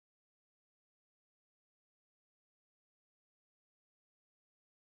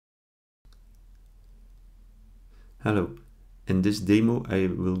Hello, in this demo I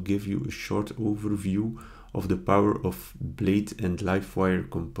will give you a short overview of the power of Blade and Livewire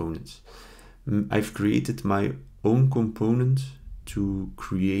components. I've created my own component to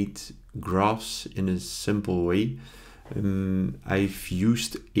create graphs in a simple way. I've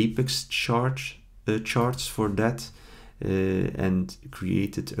used Apexcharts charts for that and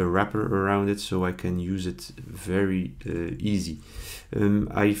created a wrapper around it so I can use it very easy.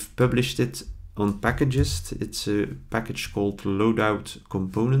 I've published it on Packages. It's a package called Loadout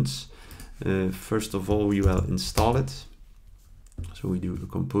Components. First of all, we will install it. So we do a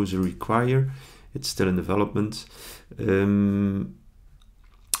composer require. It's still in development.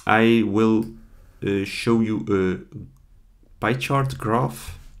 I will show you a pie chart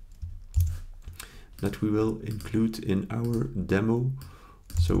graph that we will include in our demo.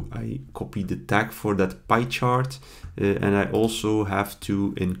 So I copy the tag for that pie chart, and I also have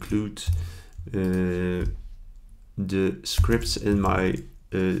to include the scripts in my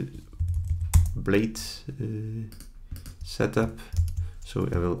Blade setup. So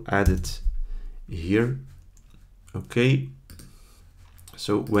I will add it here. Okay.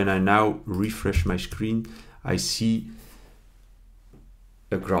 So when I now refresh my screen, I see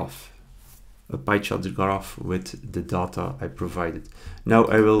a graph, a pie chart graph with the data I provided. Now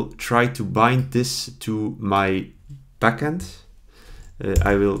I will try to bind this to my backend.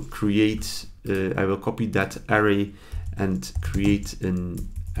 I will copy that array and create an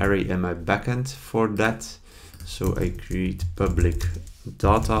array in my backend for that. So I create public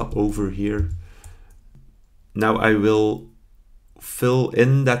data over here. Now I will fill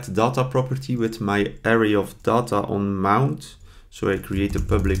in that data property with my array of data on mount. So I create a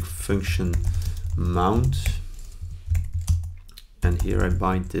public function mount. And here I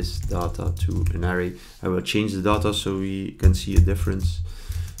bind this data to an array. I will change the data so we can see a difference.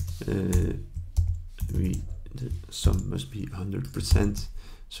 The sum must be 100%.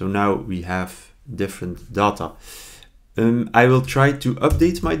 So now we have different data. I will try to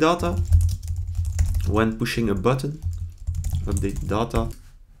update my data when pushing a button. Update data.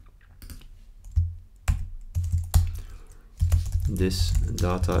 This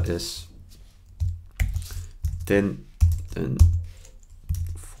data is 10 and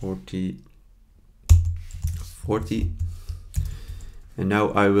 40, and now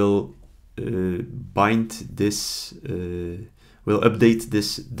I will bind this, will update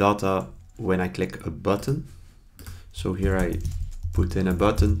this data when I click a button. So here I put in a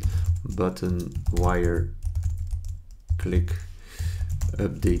button wire, click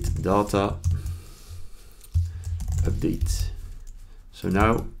update data, update. So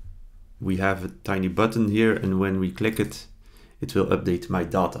now we have a tiny button here, and when we click it, it will update my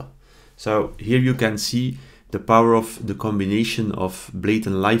data. So here you can see the power of the combination of Blade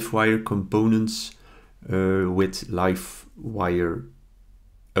and Livewire components with Livewire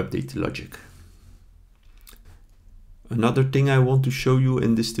update logic. Another thing I want to show you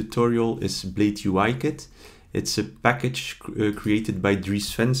in this tutorial is Blade UI Kit. It's a package created by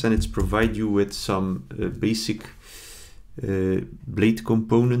Dries Vens, and it's provide you with some basic Blade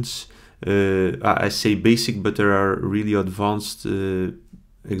components. I say basic, but there are really advanced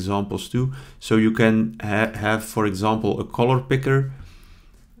examples too. So you can have, for example, a color picker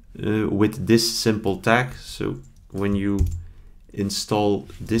with this simple tag. So when you install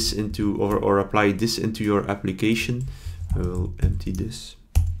this into or apply this into your application, I will empty this.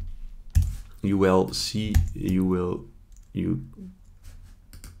 You will see you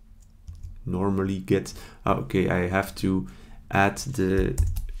normally get okay, I have to add the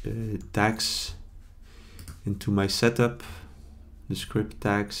tags into my setup, the script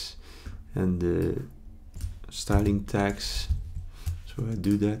tags and the styling tags. So I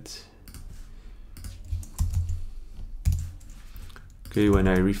do that. Okay, when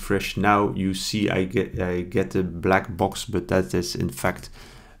I refresh now, you see I get a black box, but that is in fact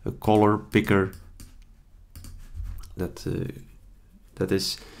a color picker that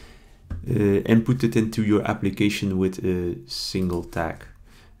is inputted into your application with a single tag.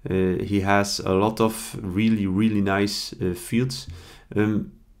 He has a lot of really nice fields.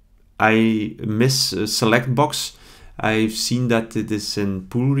 I miss select box. I've seen that it is in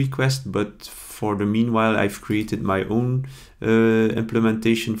pull request, but for the meanwhile I've created my own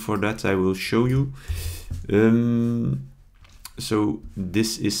implementation for that. I will show you. So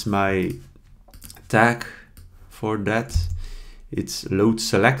this is my tag for that. It's load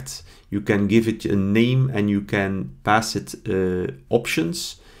select. You can give it a name and you can pass it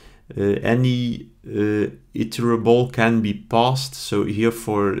options. Any iterable can be passed. So here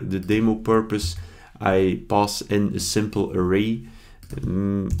for the demo purpose, I pass in a simple array,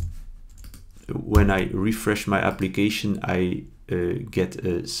 when I refresh my application, I get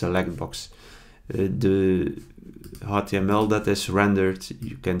a select box. The HTML that is rendered,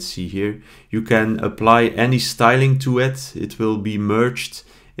 you can see here. You can apply any styling to it. It will be merged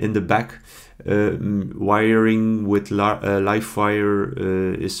in the back. Wiring with Livewire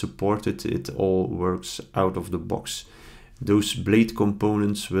is supported. It all works out of the box. Those blade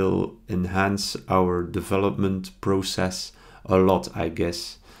components will enhance our development process a lot, I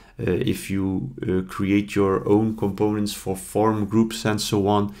guess. If you create your own components for form groups and so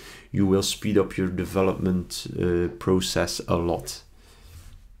on, you will speed up your development process a lot.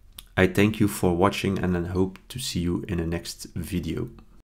 I thank you for watching and I hope to see you in the next video.